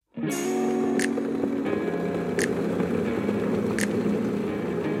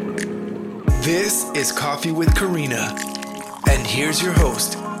This is Coffee with Karina. And here's your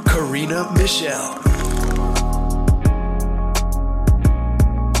host, Karina Michelle.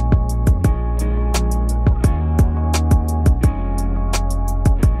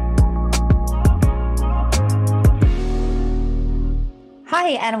 Hi,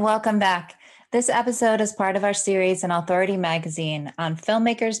 and welcome back. This episode is part of our series in Authority Magazine on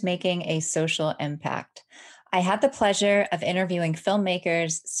filmmakers making a social impact. I had the pleasure of interviewing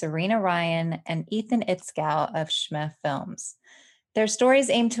filmmakers Serena Ryan and Ethan Itzkow of Schmeh Films. Their stories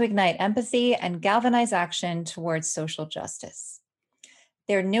aim to ignite empathy and galvanize action towards social justice.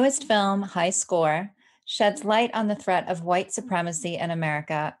 Their newest film, High Score, sheds light on the threat of white supremacy in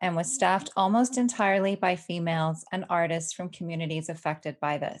America and was staffed almost entirely by females and artists from communities affected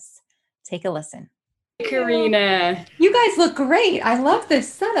by this. Take a listen. Karina. You guys look great. I love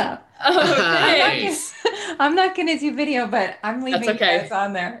this setup. Oh, thanks. I'm not going to do video, but I'm leaving you guys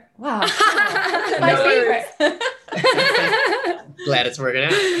on there. Wow. My favorite. Glad it's working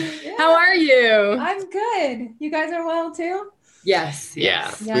out. Yeah. How are you? I'm good. You guys are well too? Yes.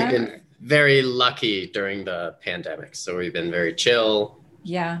 Yeah. We've been very lucky during the pandemic. So we've been very chill.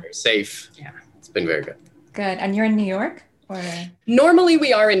 Yeah. Very safe. Yeah. It's been very good. Good. And you're in New York? Or? Normally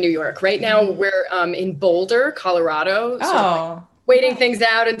we are in New York. Right now we're in Boulder, Colorado. So waiting things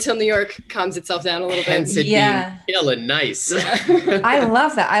out until New York calms itself down a little bit. Hence it being chill and nice. I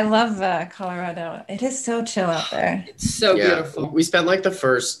love that. I love Colorado. It is so chill out there. It's so beautiful. We spent like the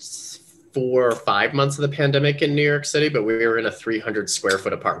first 4 or 5 months of the pandemic in New York City, but we were in a 300 square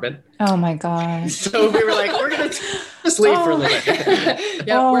foot apartment. Oh my gosh. So we were like, we're going to just leave for a little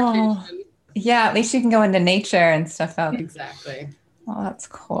bit. Yeah, at least you can go into nature and stuff out. Exactly. Well, that's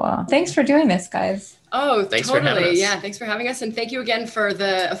cool. Thanks for doing this, guys. Oh, thanks totally. For having us. Yeah, thanks for having us. And thank you again for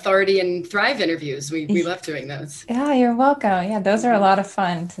the Authority and Thrive interviews. We love doing those. Yeah, you're welcome. Yeah, those are a lot of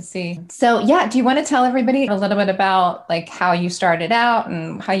fun to see. So do you want to tell everybody a little bit about like how you started out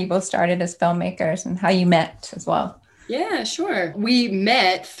and how you both started as filmmakers and how you met as well? Yeah, sure. We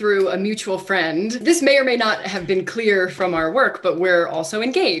met through a mutual friend. This may or may not have been clear from our work, but we're also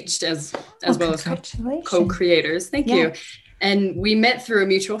engaged as well as co-creators. Thank you. And we met through a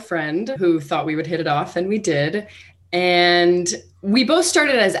mutual friend who thought we would hit it off, and we did. And we both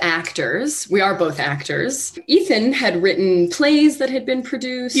started as actors. We are both actors. Ethan had written plays that had been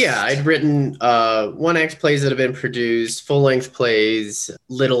produced. Yeah, I'd written one-act plays that had been produced, full-length plays,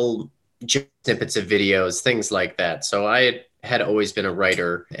 little snippets of videos, things like that. So I had always been a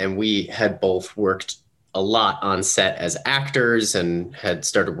writer, and we had both worked a lot on set as actors and had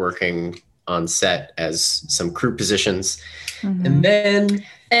started working on set as some crew positions. Mm-hmm.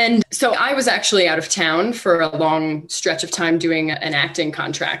 And so I was actually out of town for a long stretch of time doing an acting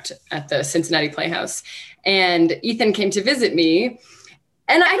contract at the Cincinnati Playhouse. And Ethan came to visit me.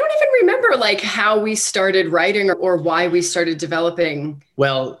 And I don't even remember like how we started writing or why we stared developing.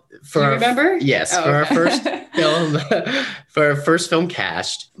 Well, do you remember? Yes, for our first film, for our first film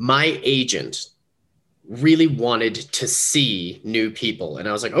Cast, my agent really wanted to see new people. And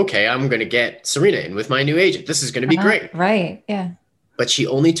I was like, okay, I'm going to get Serena in with my new agent. This is going to be great. Right. Yeah. But she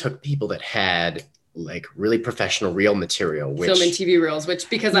only took people that had like really professional reel material. Film and TV reels, which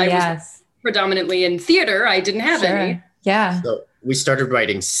because I was predominantly in theater, I didn't have any. Yeah. So we started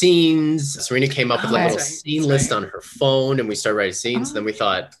writing scenes. Serena came up with a little scene list on her phone, and we started writing scenes. And then we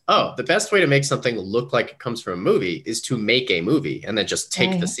thought, the best way to make something look like it comes from a movie is to make a movie and then just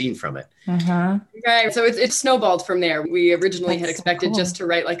take the scene from it. Right. So it snowballed from there. We originally had expected just to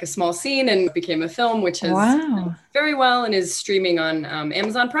write like a small scene, and it became a film, which has done very well and is streaming on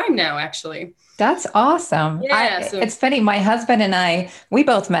Amazon Prime now, actually. That's awesome. Yeah, it's funny. My husband and we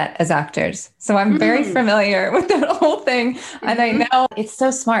both met as actors. So I'm very familiar with that whole thing. And I know it's so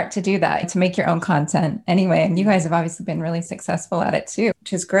smart to do that, to make your own content anyway. And you guys have obviously been really successful at it too,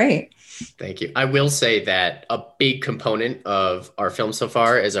 which is great. Thank you. I will say that a big component of our film so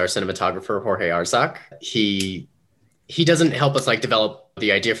far is our cinematographer, Jorge Arzak. He doesn't help us like develop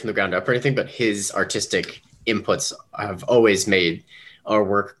the idea from the ground up or anything, but his artistic inputs have always made our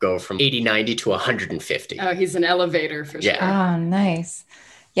work go from 80, 90 to 150. Oh, he's an elevator for sure. Oh, nice.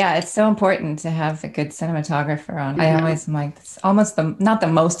 Yeah, it's so important to have a good cinematographer on. I always am like, it's almost not the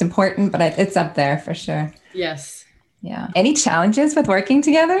most important, but it's up there for sure. Yes. Yeah. Any challenges with working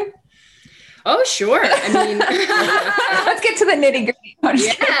together? Oh, sure. I mean, let's get to the nitty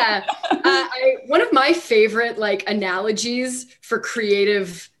gritty. Yeah. One of my favorite like analogies for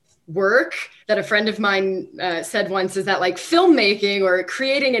creative work that a friend of mine said once is that like filmmaking or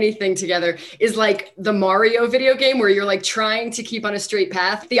creating anything together is like the Mario video game where you're like trying to keep on a straight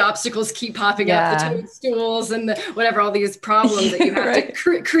path. The obstacles keep popping up, the toadstools and the whatever, all these problems that you have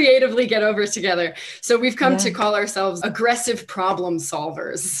to creatively get over together. So we've come to call ourselves aggressive problem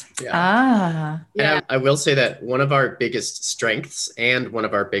solvers. And I will say that one of our biggest strengths and one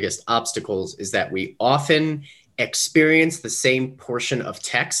of our biggest obstacles is that we often experience the same portion of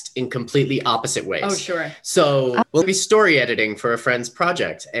text in completely opposite ways. Oh, sure. So we'll be story editing for a friend's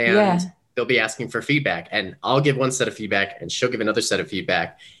project and they'll be asking for feedback, and I'll give one set of feedback and she'll give another set of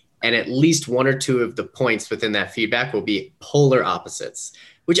feedback. And at least one or two of the points within that feedback will be polar opposites,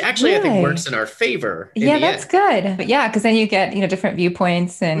 which actually I think works in our favor. That's good. But because then you get, different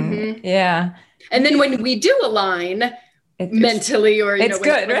viewpoints and And then when we do align, mentally or it's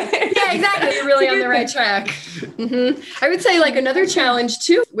good, right? Yeah, exactly. You're really on the right track. I would say like another challenge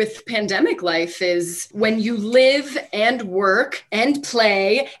too with pandemic life is when you live and work and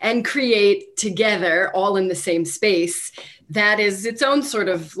play and create together all in the same space, that is its own sort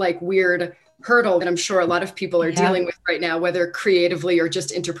of like weird hurdle that I'm sure a lot of people are dealing with right now, whether creatively or just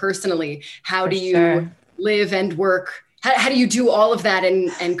interpersonally. How do you live and work? How do you do all of that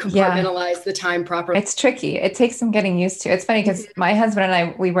and compartmentalize the time properly? It's tricky. It takes some getting used to. It's funny because my husband and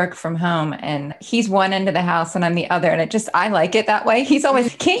I, we work from home and he's one end of the house and I'm the other. And I like it that way. He's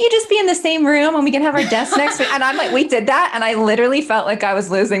always, can't you just be in the same room and we can have our desk next to it? And I'm like, we did that. And I literally felt like I was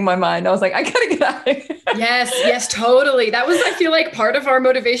losing my mind. I was like, I gotta get out of here. Yes, totally. That was, I feel like, part of our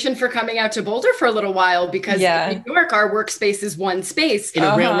motivation for coming out to Boulder for a little while because in New York, our workspace is one space. In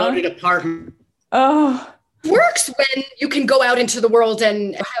a railroaded apartment. Works when you can go out into the world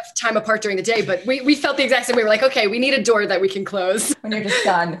and have time apart during the day. But we felt the exact same way. We're like, okay, we need a door that we can close. When you're just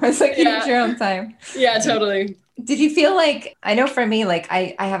done. It's like you need your own time. Yeah, totally. Did you feel like, I know for me, like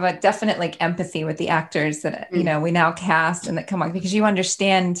I have a definite like empathy with the actors that, we now cast and that come on because you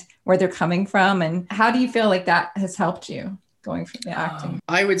understand where they're coming from. And how do you feel like that has helped you? Going from the acting?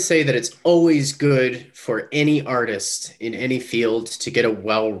 I would say that it's always good for any artist in any field to get a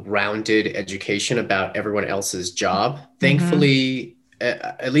well-rounded education about everyone else's job. Thankfully,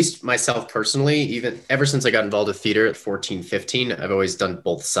 at least myself personally, even ever since I got involved with theater at 14, 15, I've always done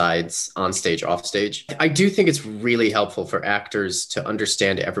both sides, on stage, off stage. I do think it's really helpful for actors to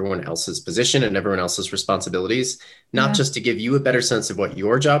understand everyone else's position and everyone else's responsibilities, not just to give you a better sense of what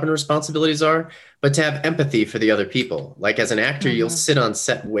your job and responsibilities are, but to have empathy for the other people. Like as an actor, you'll sit on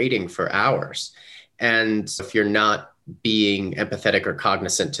set waiting for hours. And if you're not being empathetic or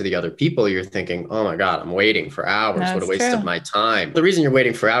cognizant to the other people, you're thinking, oh my God, I'm waiting for hours. What a waste of my time. The reason you're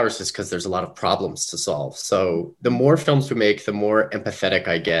waiting for hours is because there's a lot of problems to solve. So the more films we make, the more empathetic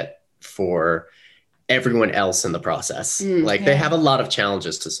I get for everyone else in the process. They have a lot of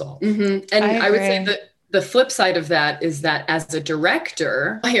challenges to solve. And I would say that the flip side of that is that as a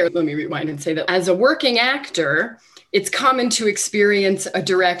director, here, let me rewind and say that as a working actor, it's common to experience a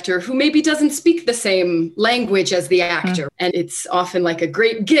director who maybe doesn't speak the same language as the actor. And it's often like a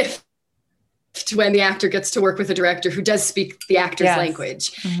great gift when the actor gets to work with a director who does speak the actor's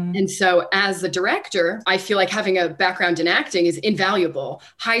language. And so as a director, I feel like having a background in acting is invaluable.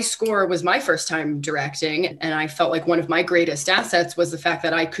 High Score was my first time directing. And I felt like one of my greatest assets was the fact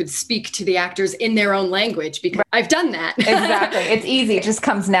that I could speak to the actors in their own language because I've done that. Exactly. It's easy. It just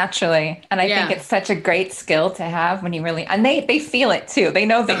comes naturally. And I think it's such a great skill to have when you really, and they feel it too. They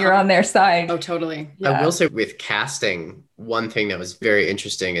know that you're on their side. Oh, totally. I will say with casting, one thing that was very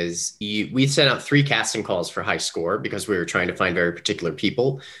interesting is we sent out 3 casting calls for High Score because we were trying to find very particular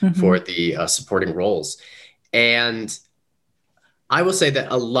people for the supporting roles. And I will say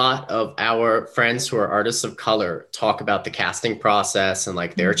that a lot of our friends who are artists of color talk about the casting process and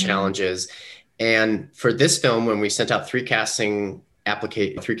like their challenges. And for this film, when we sent out 3 casting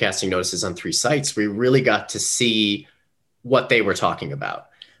notices on 3 sites, we really got to see what they were talking about.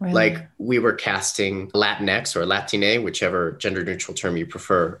 Really? Like we were casting Latinx or Latine, whichever gender neutral term you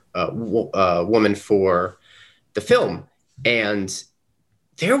prefer, woman for the film. And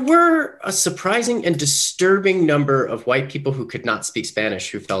there were a surprising and disturbing number of white people who could not speak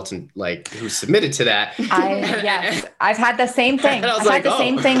Spanish who who submitted to that. I've had the same thing. I've had the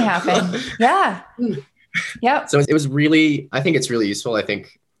same thing happen. Yeah. Yep. So it was really, I think it's really useful. I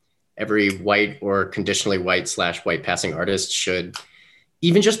think every white or conditionally white / white passing artist should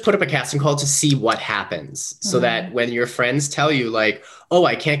even just put up a casting call to see what happens so that when your friends tell you like, oh,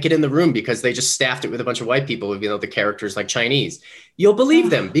 I can't get in the room because they just staffed it with a bunch of white people, even though the character's like Chinese, you'll believe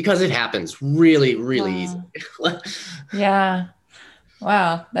them because it happens really, really easy. Yeah.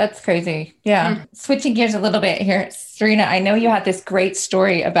 Wow, that's crazy. Yeah. Switching gears a little bit here, Serena, I know you had this great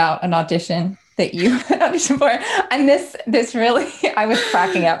story about an audition that you auditioned for. And this really, I was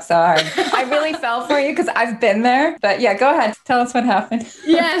cracking up so hard. I really fell for you because I've been there. But yeah, go ahead. Tell us what happened.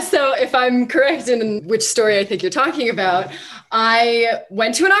 Yeah. So if I'm correct in which story I think you're talking about, I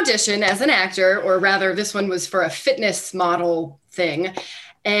went to an audition as an actor, or rather, this one was for a fitness model thing.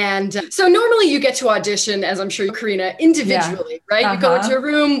 And so normally you get to audition, as I'm sure you, Karina, individually, right? You go into a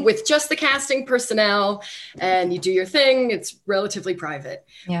room with just the casting personnel and you do your thing. It's relatively private.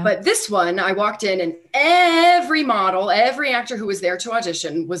 Yeah. But this one, I walked in and every model, every actor who was there to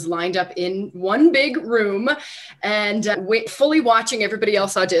audition was lined up in one big room and fully watching everybody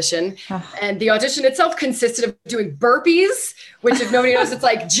else audition. And the audition itself consisted of doing burpees, which if nobody knows, it's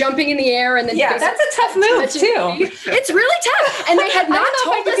like jumping in the air and then that's a tough move too. It's really tough. And they had not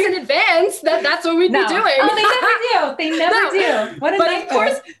told us in advance that that's what we'd be doing. Oh, they never do. What a nightmare. Of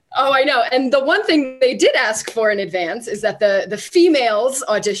course, I know. And the one thing they did ask for in advance is that the females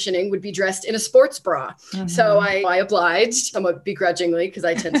auditioning would be dressed in a sports bra. Mm-hmm. So I obliged somewhat begrudgingly because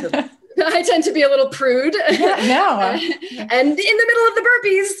I tend to be a little prude. Yeah, and in the middle of the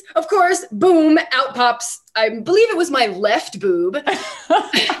burpees, of course, boom, out pops, I believe it was my left boob.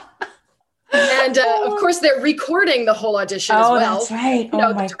 And of course, they're recording the whole audition as well. That's right.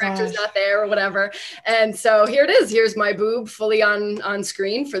 The director's not there or whatever. And so here it is. Here's my boob fully on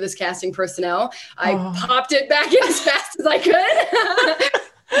screen for this casting personnel. I popped it back in as fast as I could.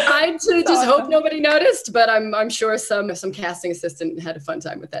 Tried to just hope nobody noticed, but I'm sure some casting assistant had a fun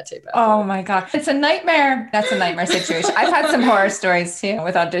time with that tape out. Oh my God. It's a nightmare. That's a nightmare situation. I've had some horror stories too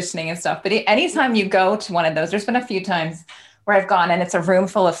with auditioning and stuff, but anytime you go to one of those, there's been a few times where I've gone and it's a room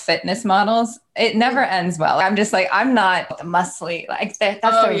full of fitness models. It never ends well. I'm just like, I'm not muscly. Like that's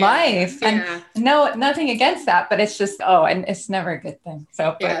their life. Yeah. And no, nothing against that, but it's just, and it's never a good thing.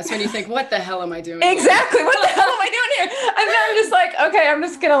 So it's when you think, what the hell am I doing? Exactly. What the hell am I doing here? And then I'm just like, okay, I'm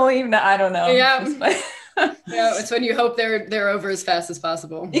just going to leave now. I don't know. Yeah. It's when you hope they're over as fast as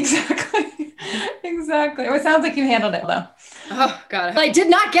possible. Exactly. It sounds like you handled it though. Oh God. I did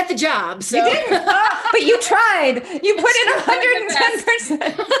not get the job. So. You didn't. But you tried. You put in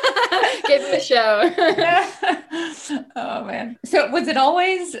 110%. Gave it a show. Oh man. So was it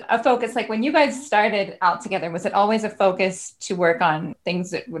always a focus? Like when you guys started out together, was it always a focus to work on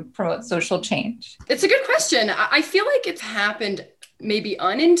things that would promote social change? It's a good question. I feel like it's happened maybe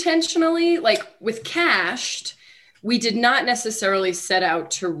unintentionally. Like with Cashed, we did not necessarily set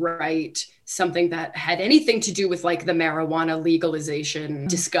out to write something that had anything to do with like the marijuana legalization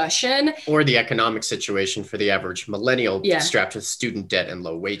discussion. Or the economic situation for the average millennial strapped with student debt and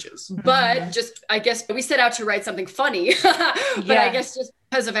low wages. But I guess we set out to write something funny. But I guess just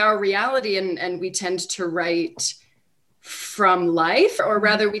because of our reality and we tend to write from life, or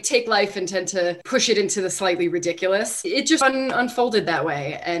rather we take life and tend to push it into the slightly ridiculous. It just unfolded that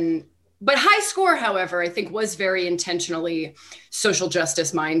way. But High Score, however, I think was very intentionally social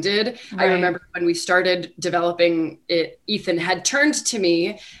justice minded. Right. I remember when we started developing it, Ethan had turned to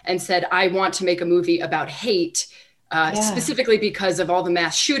me and said, I want to make a movie about hate, specifically because of all the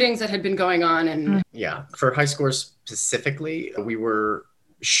mass shootings that had been going on. And for High Score specifically, we were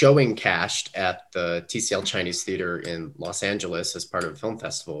showing Cashed at the TCL Chinese Theater in Los Angeles as part of a film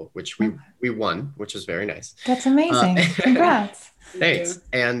festival, which we won, which was very nice. That's amazing. Congrats. Thanks.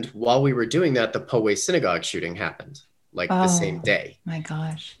 And while we were doing that, the Poway synagogue shooting happened the same day. My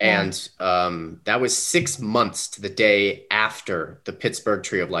gosh. And that was 6 months to the day after the Pittsburgh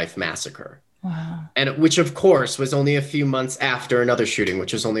Tree of Life massacre. Wow. And which of course was only a few months after another shooting,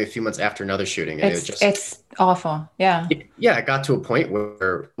 which was only a few months after another shooting. And it's awful. Yeah. It got to a point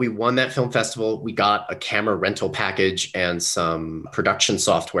where we won that film festival. We got a camera rental package and some production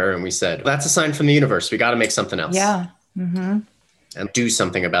software. And we said, that's a sign from the universe. We got to make something else. Yeah. Mm-hmm. And do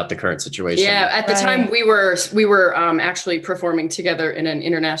something about the current situation. Yeah, at the time we were actually performing together in an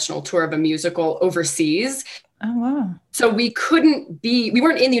international tour of a musical overseas. Oh, wow. So we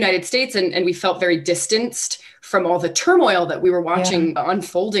weren't in the United States and we felt very distanced from all the turmoil that we were watching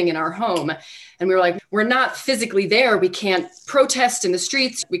unfolding in our home. And we were like, we're not physically there. We can't protest in the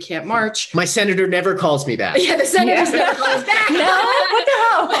streets. We can't march. My senator never calls me back. Yeah, the senator never calls back. No, what the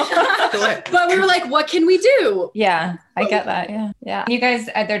hell? But we were like, what can we do? Yeah, I get that. Yeah. You guys,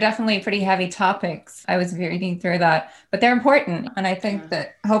 they're definitely pretty heavy topics. I was reading through that, but they're important. And I think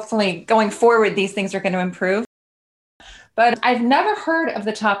that hopefully going forward, these things are going to improve. But I've never heard of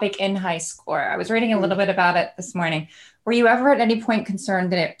the topic in High Score. I was reading a little bit about it this morning. Were you ever at any point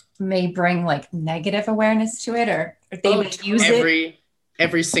concerned that it may bring like negative awareness to it, or they would use it?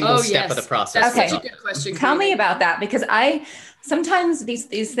 every single step of the process. Okay. Such a good question. Tell me about that, because sometimes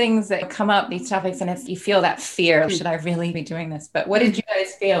these things that come up, these topics, and you feel that fear. Should I really be doing this? But what did you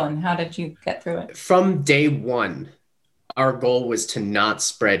guys feel, and how did you get through it? From day one, our goal was to not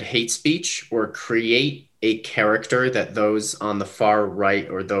spread hate speech or create a character that those on the far right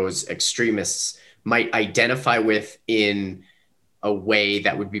or those extremists might identify with in a way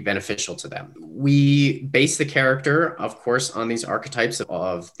that would be beneficial to them. We base the character, of course, on these archetypes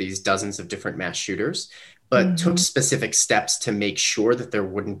of these dozens of different mass shooters, but took specific steps to make sure that there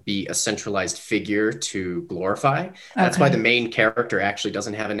wouldn't be a centralized figure to glorify. That's why the main character actually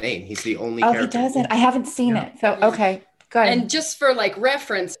doesn't have a name. He's the only character. Oh, he doesn't? I haven't seen it. So, okay. Go ahead. And just for like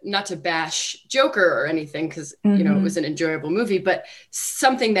reference, not to bash Joker or anything, because, you know, it was an enjoyable movie, but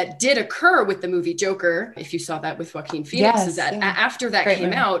something that did occur with the movie Joker, if you saw that with Joaquin Phoenix, is that after that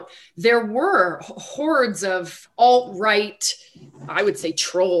came out, there were hordes of alt-right, I would say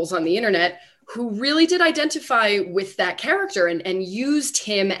trolls on the internet, who really did identify with that character and used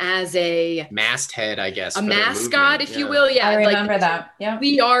him as a masthead, I guess. A mascot, if you will. Yeah. I remember that. Yeah.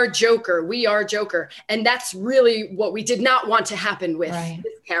 We are Joker. We are Joker. And that's really what we did not want to happen with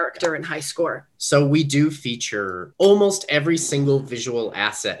this character in High Score. So we do feature almost every single visual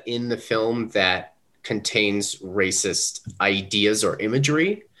asset in the film that contains racist ideas or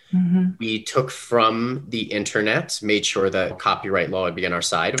imagery. We took from the internet, made sure that copyright law would be on our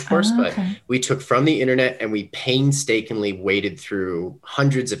side, of course, but we took from the internet and we painstakingly waded through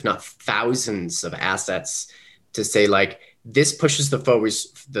hundreds, if not thousands of assets to say, like, this pushes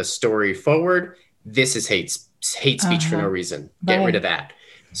the story forward. This is hate speech for no reason. Get rid of that.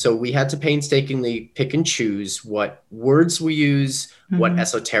 So we had to painstakingly pick and choose what words we use, what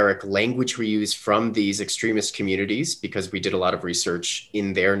esoteric language we use from these extremist communities, because we did a lot of research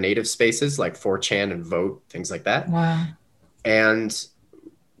in their native spaces like 4chan and Vote, things like that. Wow. And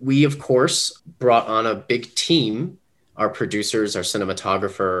we, of course, brought on a big team, our producers, our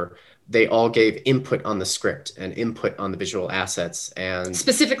cinematographer. They all gave input on the script and input on the visual assets. And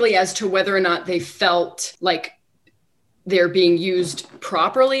specifically as to whether or not they felt like they're being used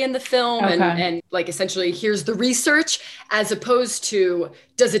properly in the film and like essentially here's the research, as opposed to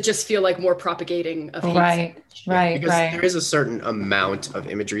does it just feel like more propagating of hate speech? Because there is a certain amount of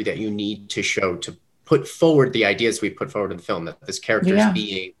imagery that you need to show to put forward the ideas we put forward in the film, that this character is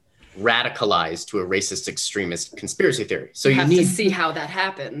being radicalized to a racist extremist conspiracy theory. So you need to see how that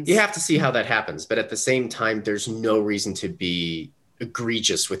happens. You have to see how that happens, but at the same time there's no reason to be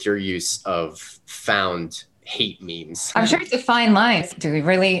egregious with your use of found hate memes. I'm sure it's a fine line.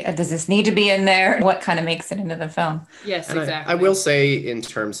 Does this need to be in there? What kind of makes it into the film? Yes, and exactly. I will say, in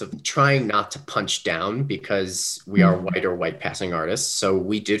terms of trying not to punch down, because we are white passing artists, so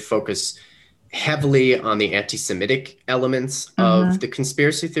we did focus heavily on the anti-Semitic elements of the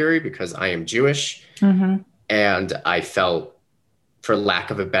conspiracy theory, because I am Jewish, and I felt, for lack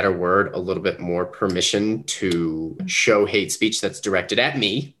of a better word, a little bit more permission to show hate speech that's directed at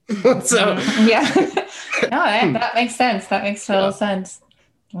me. So that makes sense. That makes total sense.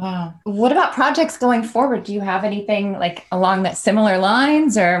 Wow. What about projects going forward? Do you have anything like along that similar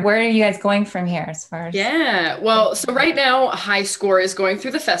lines, or where are you guys going from here as far as? Yeah, well, so right now High Score is going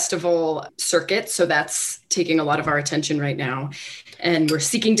through the festival circuit. So that's taking a lot of our attention right now. And we're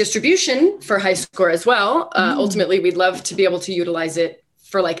seeking distribution for High Score as well. Ultimately, we'd love to be able to utilize it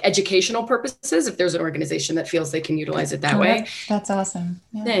for like educational purposes, if there's an organization that feels they can utilize it that way. That's awesome.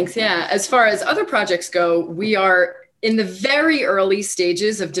 Yeah. Thanks. Yeah. As far as other projects go, we are in the very early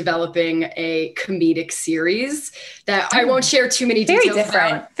stages of developing a comedic series that I won't share too many details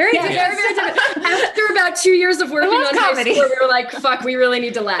about. Very different. After about 2 years of working on comedy, we were like, fuck, we really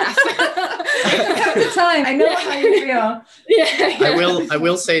need to laugh. I know how you feel. I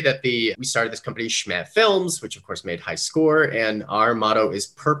will say that we started this company, Schmet Films, which of course made High Score, and our motto is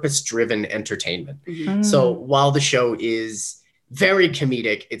purpose-driven entertainment. So while the show is very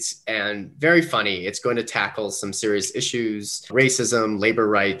comedic, and very funny, it's going to tackle some serious issues, racism, labor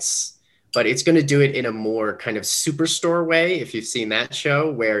rights, but it's going to do it in a more kind of Superstore way, if you've seen that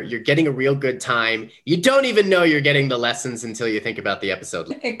show, where you're getting a real good time. You don't even know you're getting the lessons until you think about the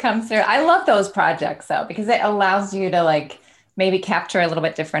episode. It comes through. I love those projects though, because it allows you to like maybe capture a little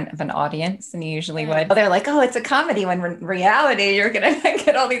bit different of an audience than you usually would. They're like, oh, it's a comedy, when in reality, you're going to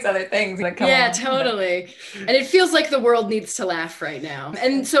get all these other things that come along. Totally. And it feels like the world needs to laugh right now.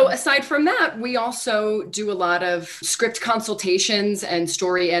 And so aside from that, we also do a lot of script consultations and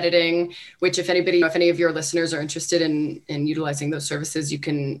story editing, which if any of your listeners are interested in utilizing those services, you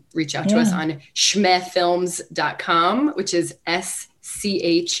can reach out to us on schmehfilms.com, which is SCHMEH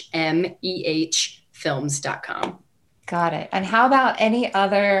films.com. Got it. And how about any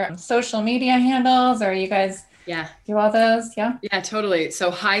other social media handles, or you guys do all those? Yeah, totally. So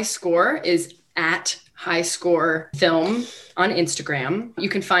High Score is at High Score Film on Instagram. You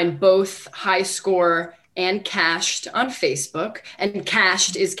can find both High Score and Cached on Facebook, and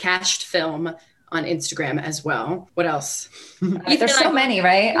Cached is Cached Film on Instagram as well. What else? There's so many,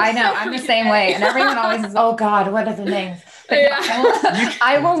 right? I know. I'm the same way. And everyone always is, oh God, what are the names? But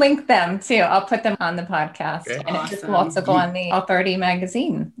I will link them too. I'll put them on the podcast. Okay. And it just will also go on the Authority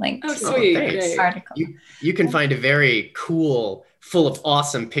magazine link. Oh, sweet. Article. You can find a very cool, full of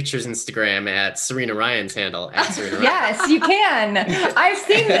awesome pictures Instagram at Serena Ryan's handle, at Serena Ryan. Yes, you can. I've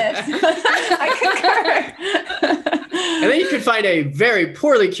seen this. I concur. And then you can find a very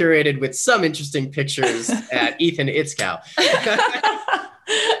poorly curated with some interesting pictures at Ethan Itzkow.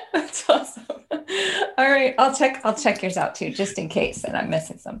 That's awesome. All right, I'll check yours out too, just in case, and I'm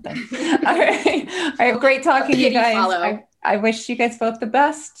missing something. All right. Great talking to you guys. I wish you guys both the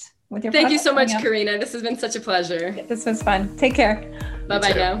best with your. Thank you so much, Karina. This has been such a pleasure. This was fun. Take care.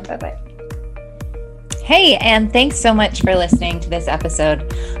 Bye-bye now. Bye-bye. Hey, and thanks so much for listening to this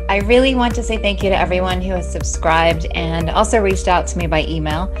episode. I really want to say thank you to everyone who has subscribed and also reached out to me by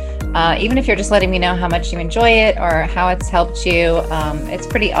email. Even if you're just letting me know how much you enjoy it or how it's helped you, it's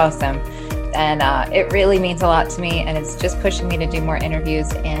pretty awesome. And it really means a lot to me, and it's just pushing me to do more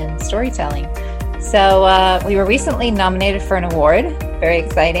interviews and storytelling. So we were recently nominated for an award, very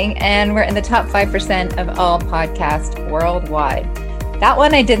exciting, and we're in the top 5% of all podcasts worldwide. That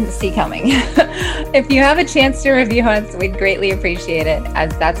one I didn't see coming. If you have a chance to review us, we'd greatly appreciate it,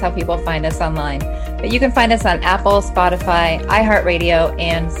 as that's how people find us online. But you can find us on Apple, Spotify, iHeartRadio,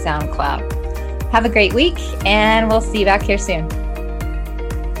 and SoundCloud. Have a great week, and we'll see you back here soon.